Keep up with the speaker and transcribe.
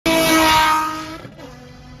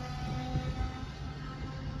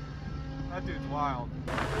wild.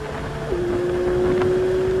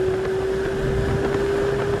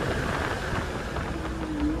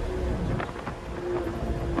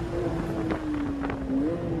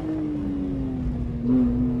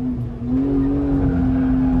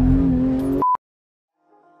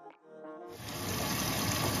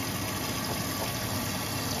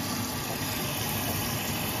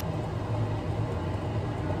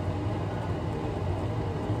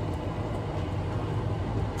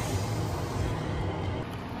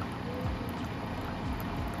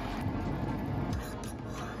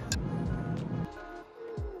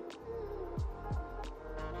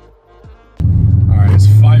 It's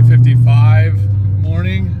 5:55 in the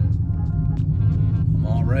morning. I'm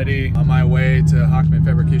already on my way to Hochman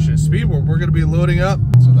Fabrication Speed where we're going to be loading up.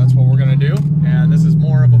 So that's what we're going to do. And this is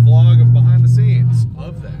more of a vlog of behind the scenes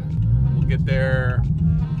of that. We'll get there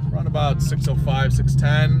around about 6:05,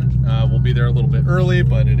 6:10. We'll be there a little bit early,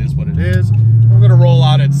 but it is what it is. We're going to roll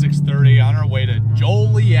out at 6:30 on our way to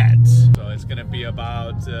Joliet. So it's going to be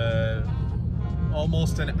about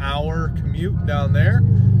almost an hour commute down there.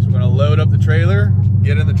 So we're gonna load up the trailer,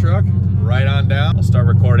 get in the truck, right on down. I'll start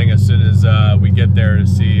recording as soon as we get there to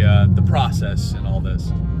see the process and all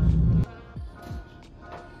this.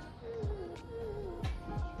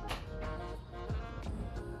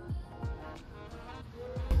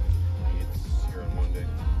 It's here on Monday.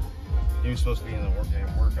 He was supposed to be in the work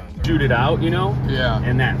on Thursday. Shoot it out, you know? Yeah.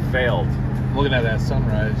 And that failed. Looking at that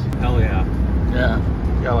sunrise. Hell yeah. Yeah.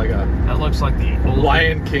 Got like a That looks like the old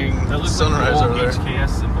Lion King that looks sunrise like the over old there.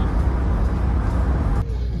 HKS symbol.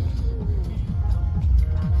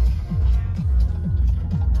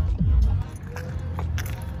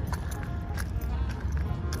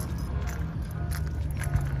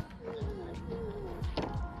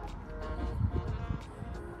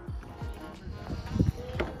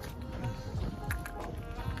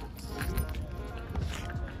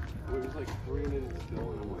 It was like 3 minutes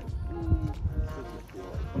still, and I'm like, this doesn't feel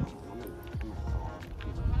like it. I'm gonna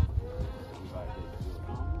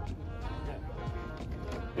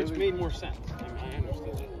which made more sense. I mean, I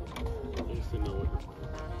understood it. I just didn't know what your plan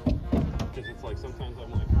was. Because it's like sometimes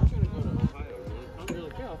I'm like, I'm gonna go to Ohio. And you're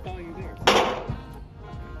like, yeah, I'll follow you there.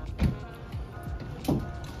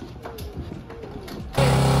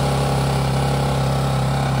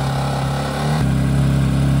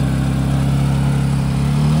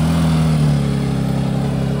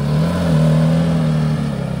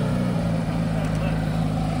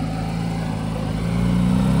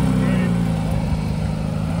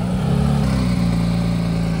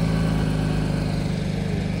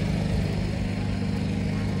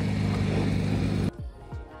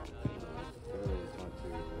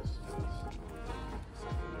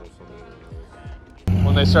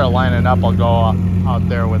 When they start lining up, I'll go out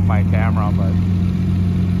there with my camera, but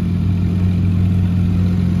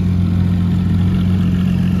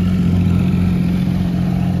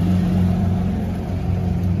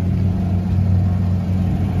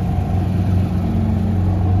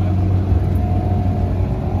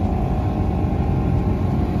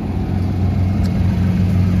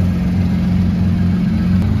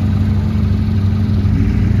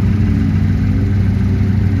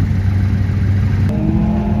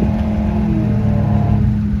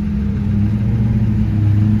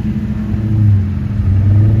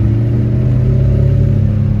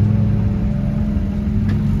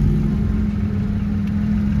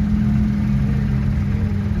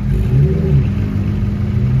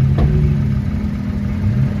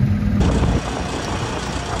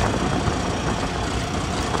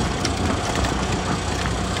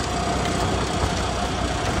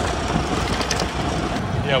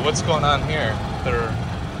yeah, what's going on here?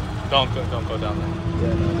 Don't go down there.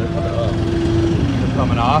 Yeah, no, they're coming up. They're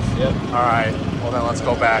coming off? Yep. All right. Well, then let's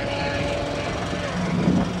go back.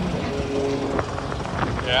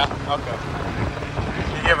 Yeah? Okay.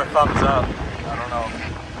 You give a thumbs up. I don't know.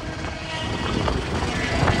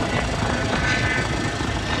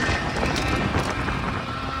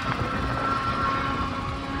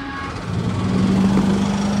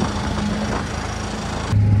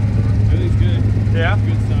 Yeah?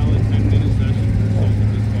 Good solid 10-minute session for something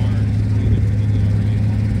this far.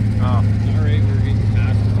 Oh. It's alright, we're getting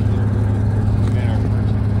past we made our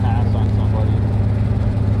first pass on somebody.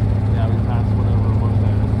 Yeah, we passed whatever it was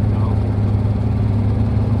that,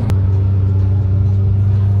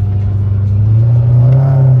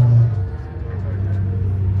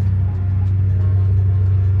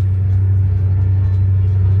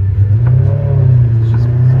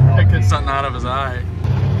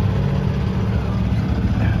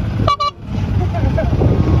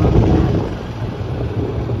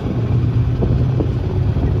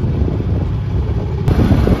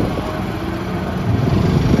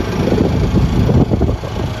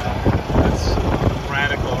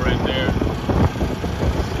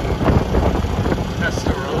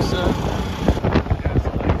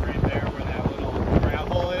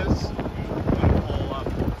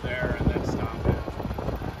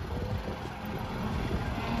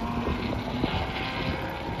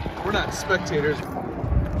 spectators.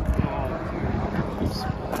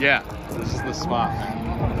 Yeah, this is the spot.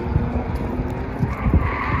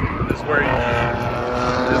 This is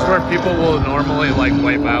where people will normally like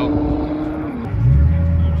wipe out.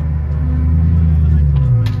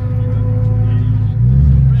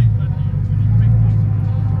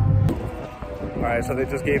 All right, so they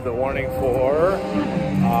just gave the warning for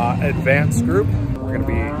advanced group. We're gonna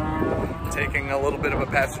be taking a little bit of a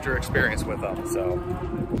passenger experience with them, so.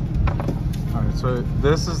 All right, so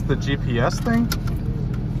this is the GPS thing?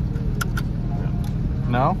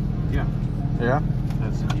 No? Yeah. Yeah?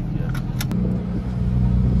 That's the GPS.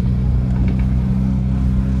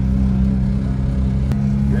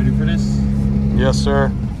 Ready for this? Yes,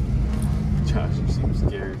 sir. Josh, you seem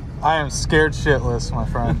scared. I am scared shitless, my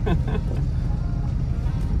friend.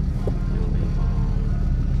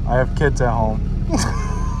 I have kids at home.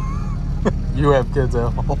 You have kids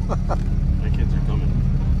at home. My kids are coming.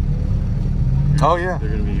 Oh, yeah. They're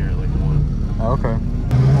gonna be here at like 1. Okay.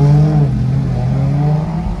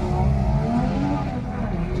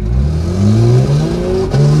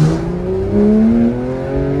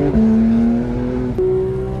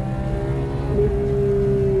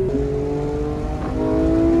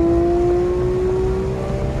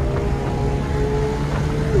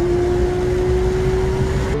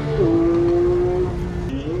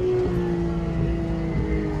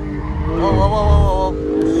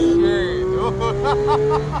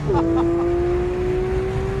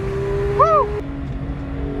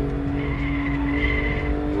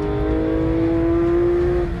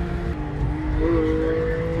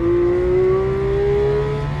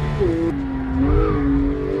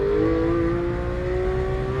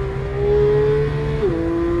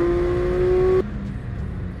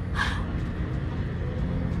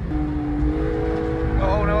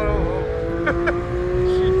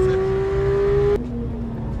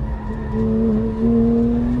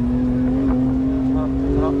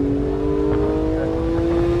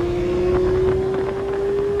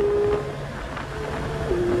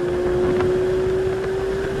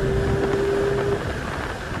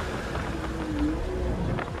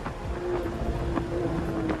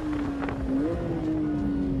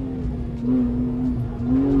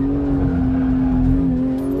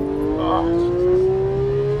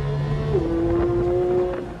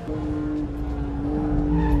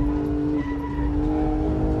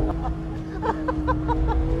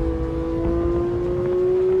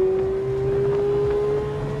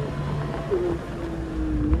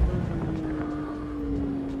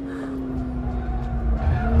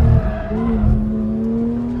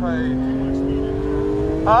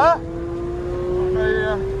 Huh? Okay,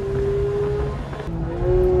 yeah.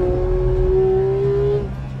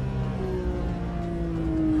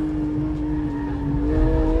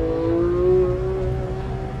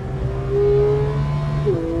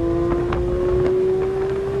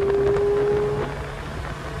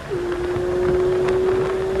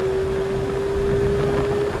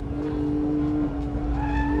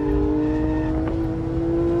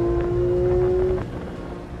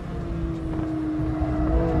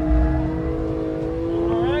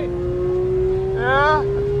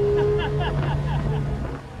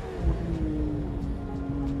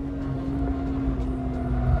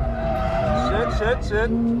 Shit.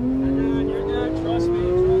 You're good. Trust me.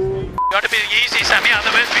 You have to be easy, Sammy,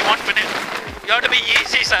 otherwise we won't win it. You have to be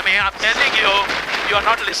easy, Sammy. I'm telling you, you are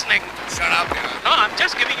not listening. Shut up, man. No, I'm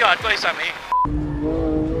just giving you advice, Sammy.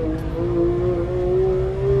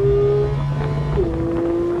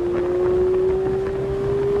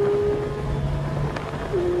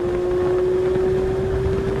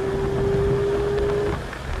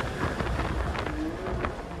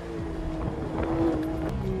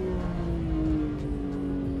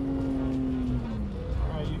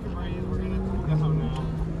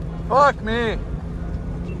 Fuck me.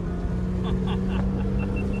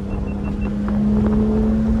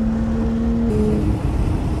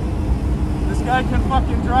 This guy can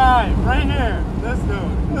fucking drive. Right here. This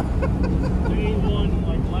dude. Lane 1,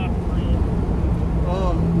 like left 3.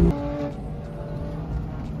 Oh.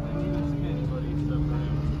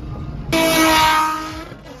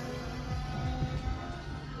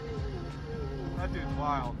 That dude's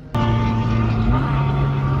wild.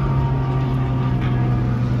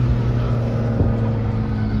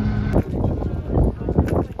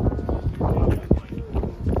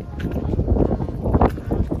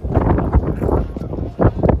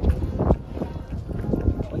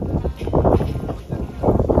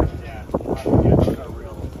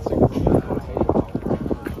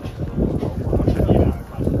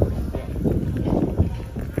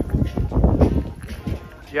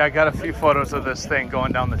 Yeah, I got a few photos of this thing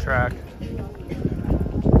going down the track.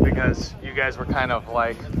 because you guys were kind of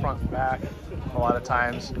like front and back a lot of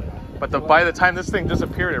times. But by the time this thing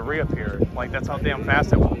disappeared, it reappeared. Like, that's how damn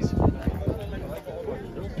fast it was.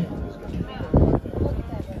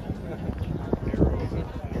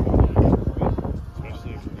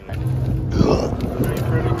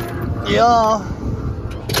 Yeah,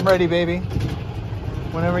 I'm ready, baby.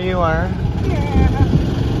 Whenever you are.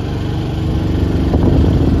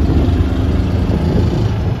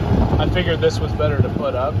 I figured this was better to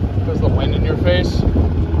put up because of the wind in your face.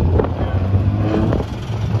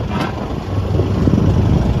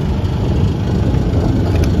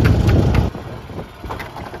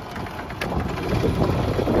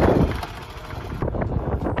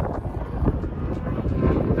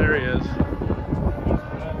 There he is.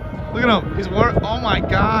 Look at him. He's oh my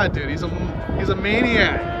god, dude. He's a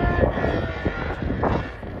maniac.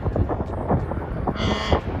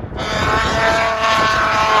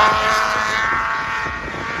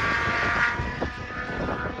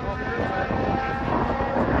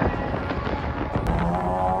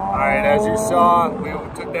 Alright, as you saw, we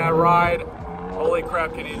took that ride. Holy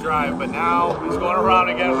crap, can he drive? But now he's going around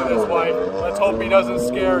again with his wife. Let's hope he doesn't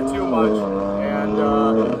scare too much. And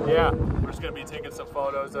yeah, we're just going to be taking some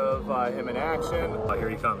photos of him in action. Oh, here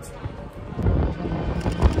he comes.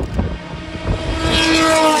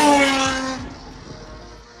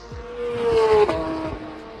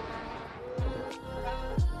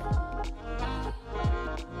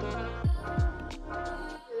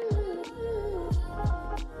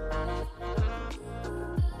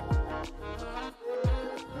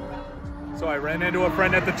 So I ran into a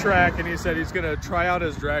friend at the track and he said he's gonna try out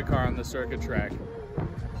his drag car on the circuit track.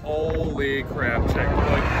 Holy crap, check.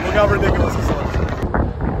 Look how ridiculous this looks.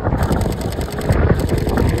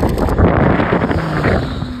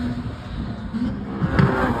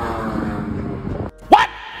 What?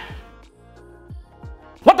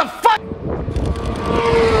 What the fuck?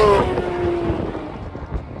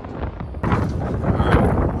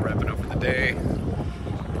 Wrapping up for the day.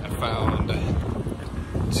 I found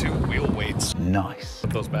 2 wheel weights. Nice.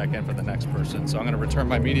 Put those back in for the next person. So I'm gonna return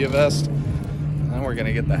my media vest and then we're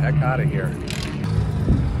gonna get the heck out of here.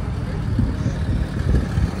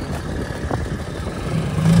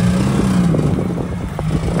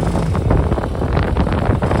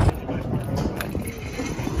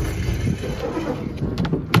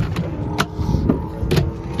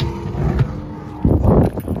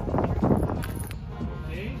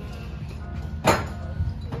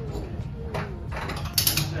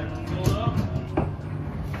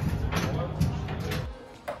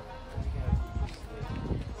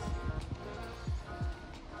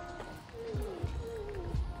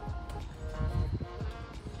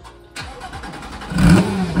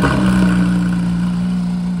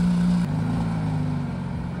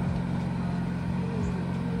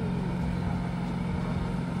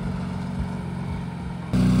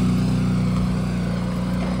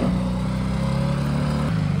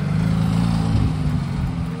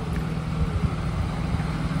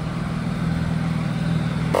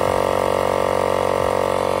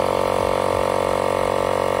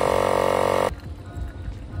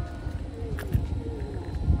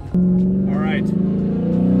 Alright,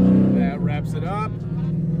 that wraps it up.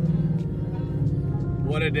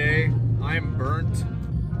 What a day. I'm burnt.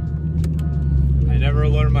 I never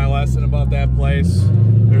learned my lesson about that place.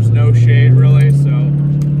 There's no shade really, so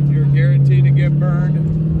you're guaranteed to get burned.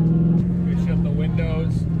 We shut the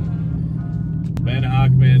windows. Ben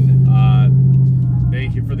Hochman,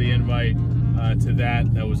 thank you for the invite to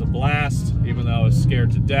that. That was a blast, even though I was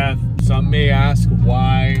scared to death. Some may ask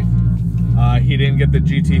why he didn't get the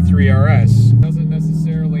GT3 RS. It doesn't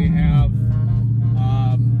necessarily have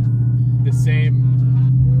the same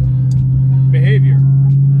behavior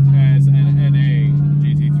as a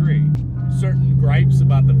GT3. Certain gripes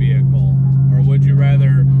about the vehicle, or would you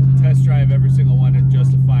rather test drive every single one and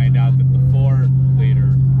just to find out that the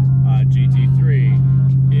 4-liter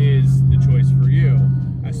GT3 is the choice for you,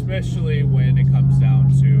 especially when it comes down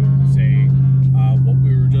to, say, what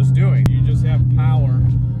we were just doing. You just have power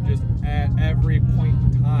just at every point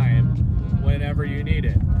in time whenever you need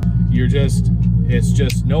it. It's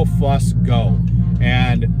just no fuss, go.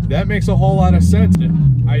 And that makes a whole lot of sense.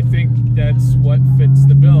 I think that's what fits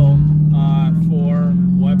the bill for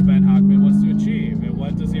what Ben Hochman wants to achieve. And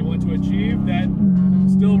what does he want to achieve? That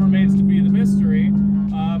still remains to be the mystery.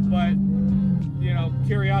 But you know,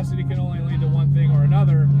 curiosity can only lead to one thing or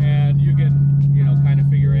another, and you can, you know, kind of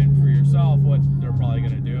figure in for yourself what they're probably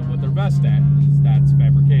going to do and what they're best at. That's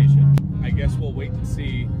fabrication. I guess we'll wait and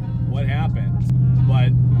see what happens.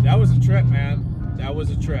 But that was a trip, man. That was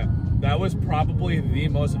a trip. That was probably the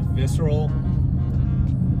most visceral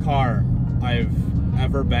car I've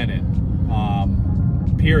ever been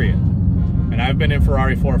in, period. And I've been in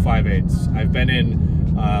Ferrari 458s. I've been in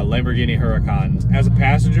Lamborghini Huracans. As a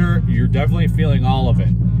passenger, you're definitely feeling all of it.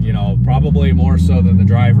 You know, probably more so than the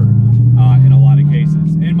driver in a lot of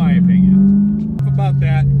cases, in my opinion. About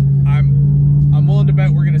that, I'm willing to bet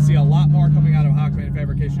we're going to see a lot more coming out of Hochman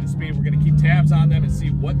Fabrication and Speed. We're going to keep tabs on them and see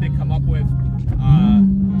what they come up with,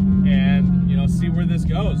 and you know, see where this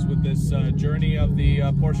goes with this journey of the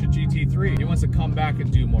Porsche GT3. He wants to come back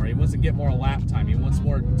and do more. He wants to get more lap time. He wants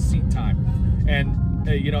more seat time, and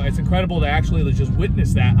you know, it's incredible to actually just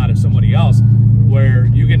witness that out of somebody else, where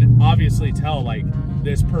you can obviously tell like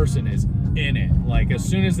this person is in it. Like as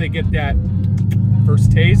soon as they get that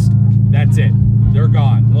first taste, that's it. They're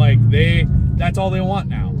gone. Like that's all they want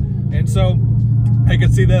now. And so I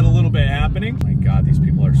could see that a little bit happening. My God, these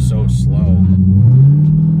people are so slow.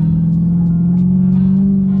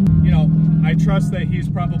 You know, I trust that he's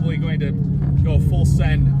probably going to go full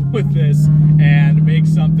send with this and make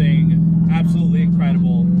something absolutely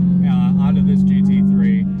incredible onto this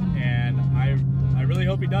GT3. And I really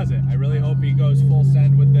hope he does it. I really hope he goes full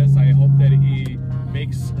send with this. I hope that he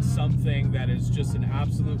makes something that is just an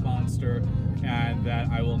absolute monster and that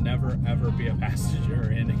I will never ever be a passenger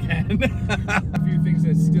in again. A few things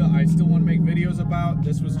that I still want to make videos about.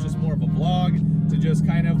 This was just more of a vlog to just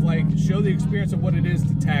kind of like show the experience of what it is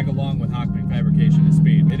to tag along with Hochman Fabrication and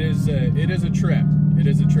Speed. It is a trip. It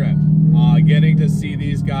is a trip. Getting to see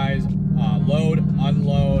these guys load,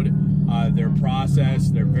 unload, their process.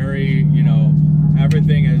 They're very, you know,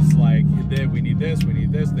 everything is like, we need this, we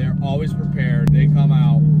need this. They're always prepared. They come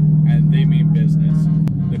out and they mean business.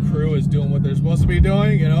 The crew is doing what they're supposed to be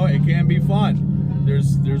doing. You know, it can be fun.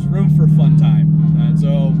 There's room for fun time. And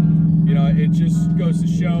so, you know, it just goes to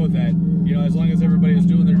show that, you know, as long as everybody is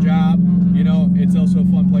doing their job, you know, it's also a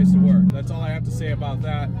fun place to work. That's all I have to say about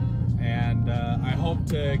that. And I hope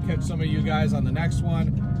to catch some of you guys on the next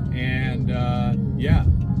one. And yeah,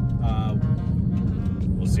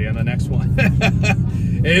 we'll see you on the next one.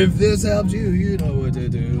 If this helps you, you know what to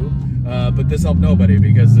do. But this helped nobody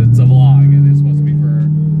because it's a vlog.